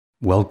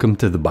Welcome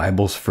to the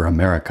Bibles for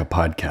America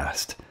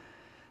podcast.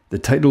 The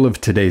title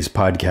of today's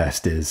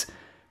podcast is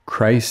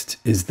Christ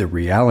is the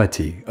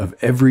Reality of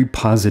Every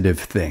Positive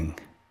Thing.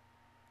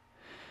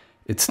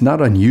 It's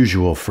not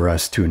unusual for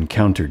us to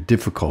encounter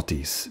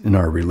difficulties in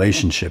our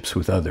relationships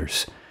with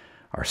others,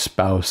 our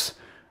spouse,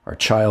 our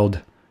child,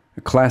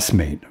 a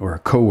classmate, or a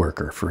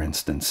coworker, for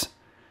instance.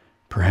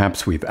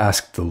 Perhaps we've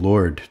asked the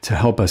Lord to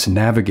help us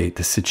navigate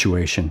the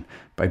situation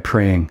by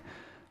praying,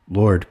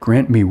 "Lord,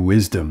 grant me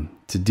wisdom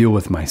to deal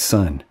with my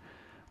son,"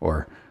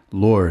 or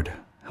 "Lord,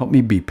 help me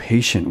be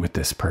patient with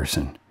this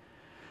person."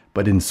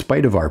 But in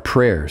spite of our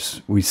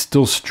prayers, we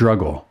still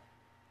struggle.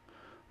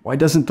 Why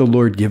doesn't the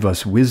Lord give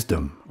us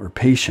wisdom or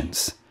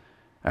patience?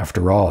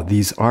 After all,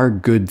 these are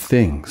good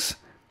things.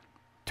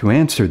 To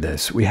answer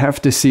this, we have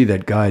to see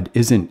that God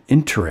isn't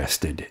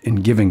interested in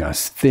giving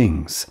us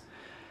things.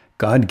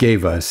 God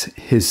gave us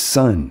His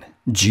Son,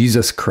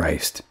 Jesus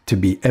Christ, to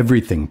be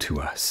everything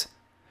to us.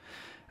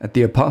 At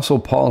the Apostle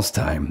Paul's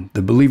time,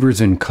 the believers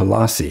in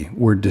Colossae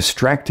were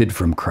distracted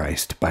from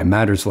Christ by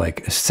matters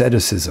like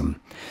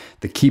asceticism,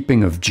 the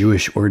keeping of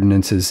Jewish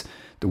ordinances,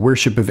 the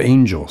worship of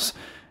angels,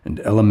 and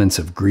elements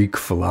of Greek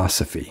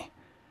philosophy.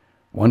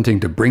 Wanting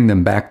to bring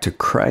them back to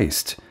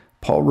Christ,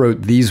 Paul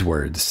wrote these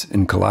words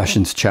in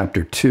Colossians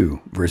chapter 2,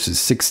 verses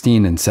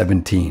 16 and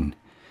 17.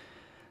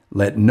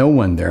 "Let no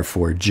one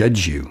therefore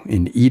judge you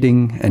in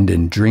eating and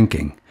in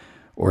drinking,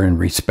 or in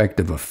respect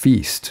of a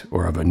feast,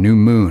 or of a new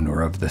moon,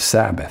 or of the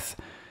Sabbath,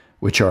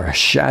 which are a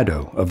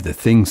shadow of the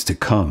things to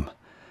come,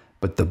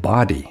 but the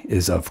body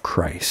is of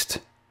Christ."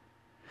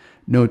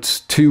 Notes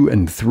 2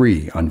 and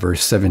 3 on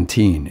verse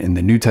 17 in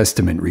the New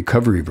Testament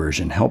Recovery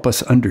Version help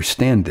us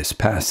understand this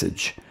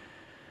passage.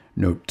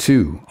 Note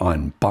 2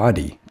 on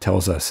body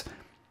tells us,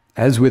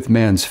 "As with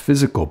man's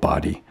physical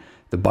body,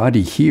 the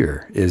body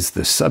here is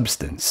the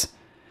substance.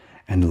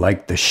 And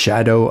like the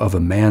shadow of a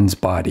man's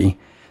body,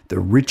 the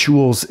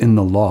rituals in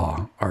the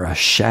law are a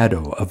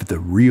shadow of the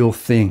real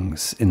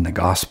things in the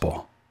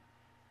gospel."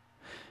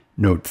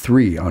 Note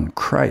 3 on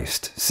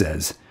Christ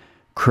says,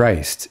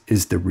 "Christ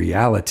is the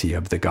reality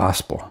of the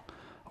gospel.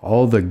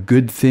 All the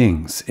good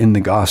things in the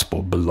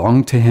gospel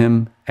belong to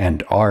Him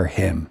and are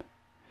Him."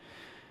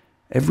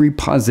 Every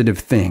positive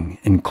thing,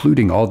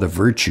 including all the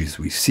virtues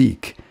we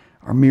seek,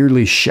 are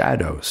merely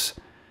shadows.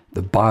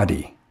 The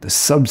body, the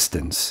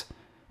substance,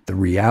 the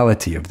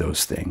reality of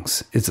those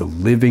things is a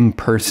living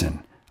person,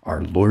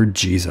 our Lord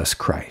Jesus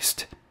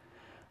Christ.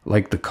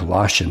 Like the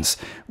Colossians,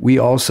 we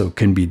also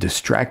can be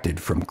distracted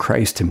from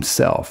Christ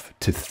Himself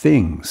to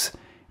things,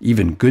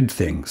 even good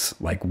things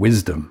like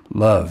wisdom,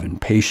 love,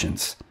 and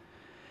patience.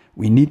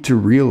 We need to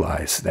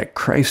realize that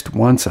Christ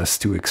wants us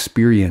to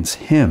experience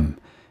Him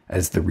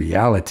as the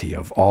reality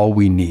of all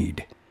we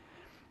need.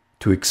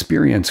 To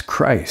experience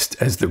Christ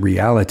as the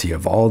reality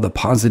of all the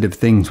positive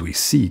things we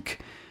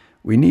seek,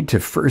 we need to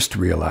first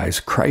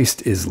realize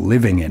Christ is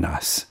living in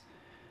us.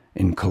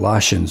 In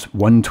Colossians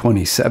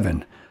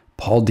 1:27,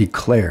 Paul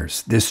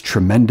declares this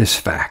tremendous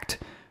fact,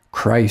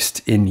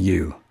 "Christ in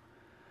you."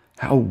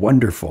 How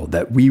wonderful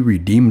that we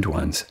redeemed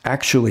ones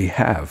actually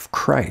have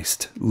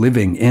Christ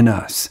living in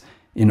us,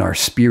 in our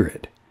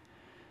spirit.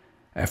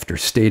 After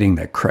stating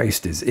that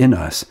Christ is in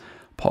us,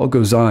 Paul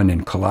goes on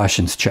in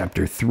Colossians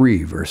chapter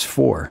 3, verse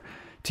 4,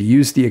 to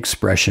use the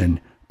expression,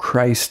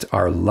 "Christ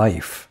our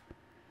life."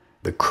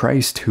 The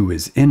Christ who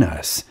is in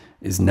us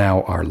is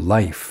now our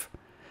life.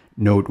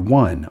 Note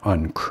 1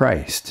 on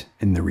Christ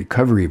in the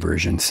Recovery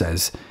Version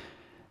says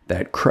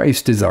that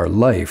Christ is our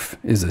life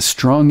is a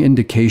strong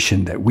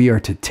indication that we are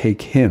to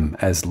take Him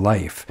as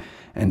life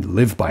and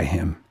live by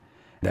Him,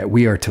 that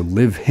we are to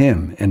live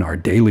Him in our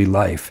daily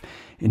life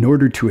in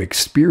order to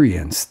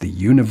experience the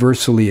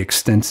universally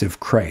extensive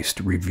Christ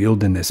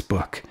revealed in this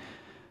book,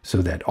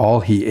 so that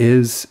all He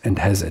is and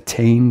has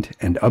attained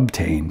and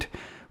obtained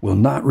will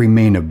not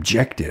remain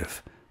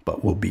objective,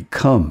 but will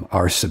become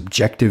our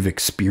subjective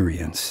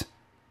experience.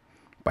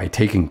 By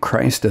taking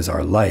Christ as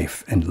our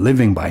life and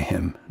living by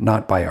Him,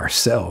 not by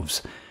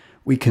ourselves,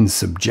 we can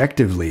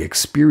subjectively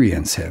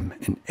experience Him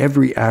in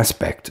every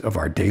aspect of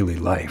our daily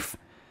life.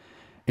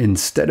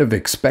 Instead of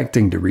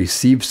expecting to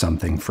receive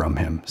something from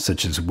Him,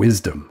 such as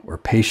wisdom or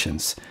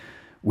patience,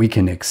 we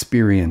can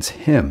experience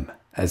Him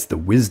as the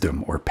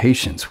wisdom or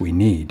patience we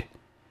need.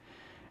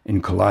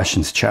 In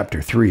Colossians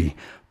chapter 3,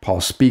 Paul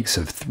speaks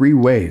of 3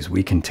 ways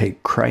we can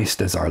take Christ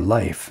as our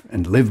life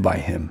and live by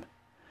Him.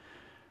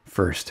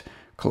 First,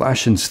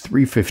 Colossians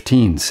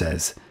 3:15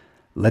 says,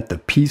 "Let the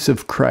peace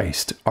of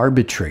Christ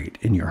arbitrate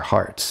in your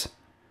hearts."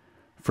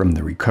 From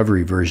the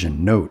Recovery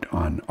Version note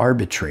on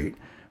arbitrate,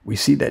 we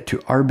see that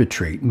to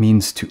arbitrate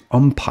means to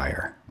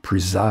umpire,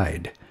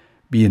 preside,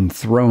 be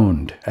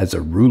enthroned as a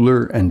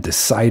ruler and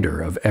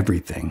decider of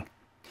everything.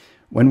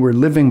 When we're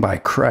living by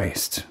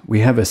Christ,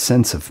 we have a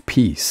sense of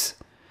peace.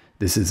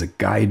 This is a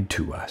guide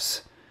to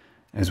us.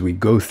 As we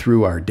go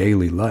through our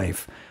daily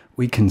life,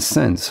 we can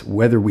sense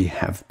whether we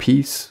have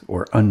peace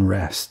or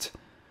unrest.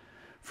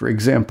 For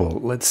example,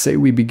 let's say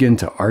we begin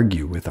to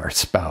argue with our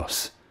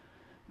spouse.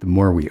 The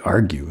more we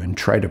argue and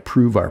try to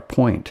prove our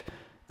point,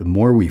 the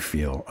more we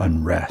feel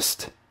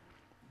unrest.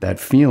 That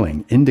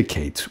feeling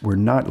indicates we're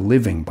not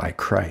living by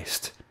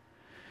Christ.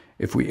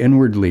 If we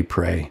inwardly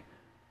pray,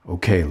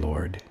 "Okay,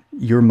 Lord,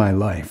 you're my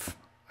life.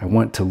 I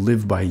want to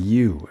live by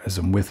you as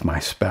I'm with my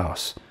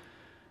spouse,"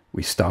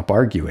 we stop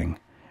arguing,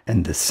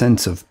 and the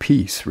sense of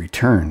peace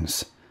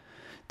returns.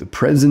 The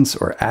presence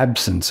or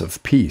absence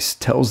of peace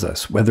tells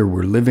us whether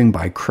we're living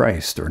by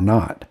Christ or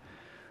not.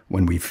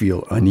 When we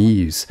feel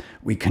unease,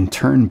 we can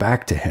turn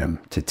back to him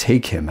to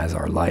take him as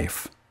our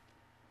life.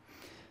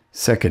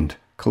 Second,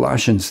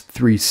 Colossians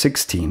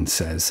 3:16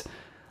 says,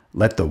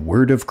 "Let the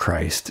word of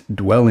Christ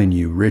dwell in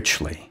you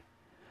richly."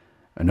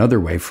 Another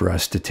way for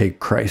us to take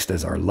Christ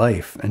as our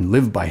life and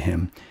live by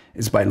him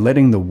is by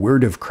letting the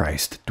word of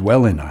Christ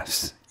dwell in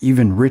us,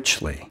 even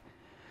richly.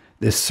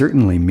 This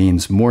certainly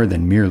means more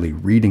than merely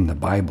reading the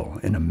Bible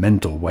in a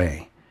mental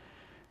way.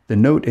 The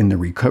note in the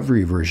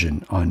Recovery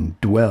Version on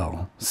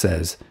dwell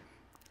says,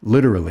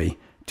 literally,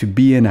 to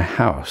be in a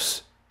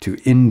house, to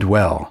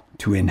indwell,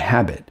 to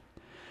inhabit.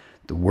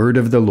 The word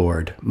of the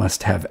Lord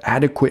must have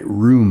adequate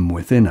room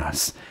within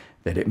us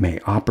that it may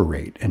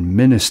operate and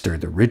minister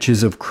the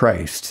riches of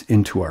Christ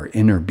into our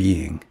inner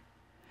being.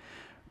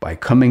 By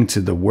coming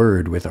to the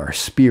word with our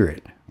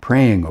spirit,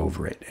 praying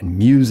over it, and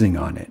musing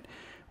on it,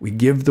 we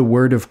give the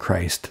word of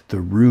Christ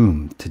the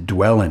room to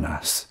dwell in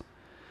us.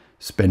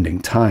 Spending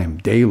time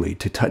daily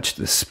to touch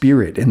the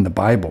Spirit in the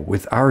Bible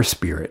with our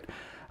spirit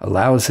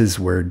allows his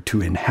word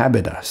to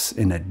inhabit us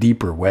in a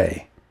deeper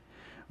way.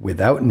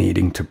 Without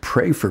needing to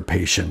pray for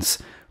patience,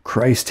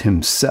 Christ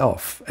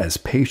himself as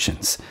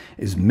patience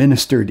is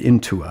ministered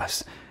into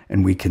us,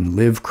 and we can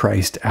live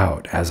Christ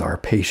out as our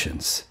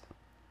patience.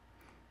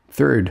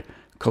 Third,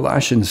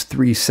 Colossians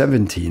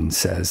 3:17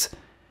 says,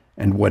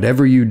 "And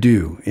whatever you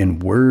do in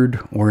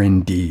word or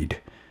in deed,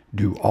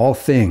 do all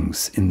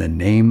things in the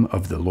name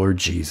of the Lord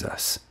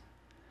Jesus."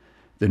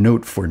 The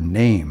note for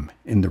name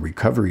in the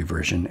Recovery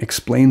Version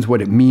explains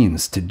what it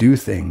means to do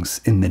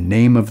things in the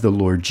name of the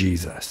Lord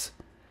Jesus.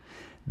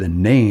 The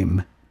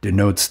name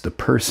denotes the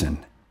person.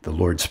 The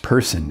Lord's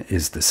person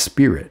is the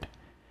Spirit.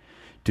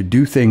 To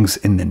do things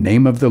in the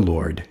name of the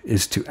Lord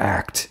is to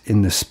act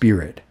in the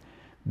Spirit.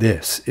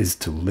 This is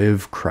to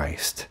live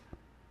Christ.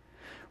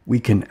 We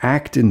can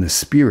act in the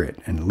Spirit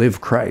and live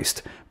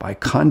Christ by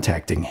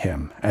contacting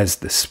him as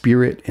the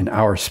Spirit in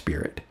our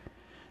spirit.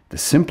 The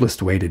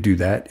simplest way to do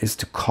that is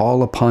to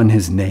call upon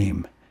his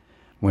name.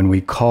 When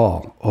we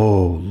call,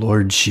 "Oh,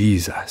 Lord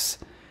Jesus,"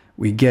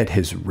 we get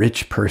his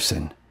rich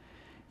person.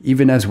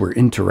 Even as we're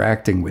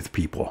interacting with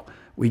people,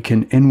 we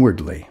can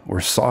inwardly or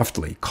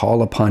softly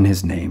call upon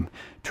his name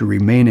to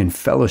remain in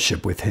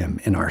fellowship with him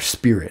in our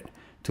spirit,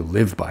 to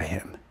live by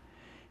him.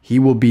 He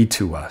will be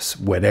to us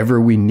whatever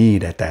we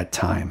need at that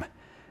time,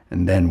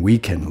 and then we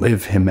can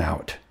live him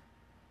out.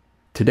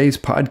 Today's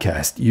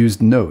podcast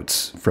used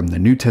notes from the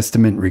New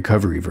Testament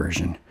Recovery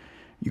Version.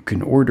 You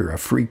can order a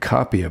free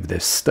copy of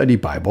this study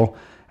Bible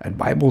at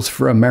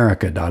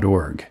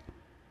BiblesForAmerica.org.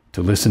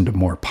 To listen to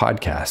more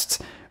podcasts,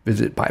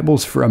 visit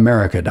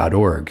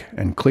BiblesForAmerica.org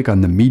and click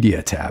on the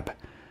Media tab,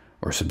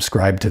 or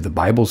subscribe to the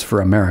Bibles for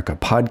America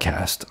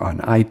podcast on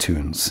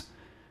iTunes.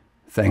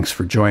 Thanks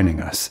for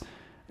joining us.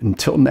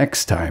 Until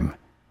next time,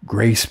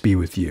 grace be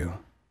with you.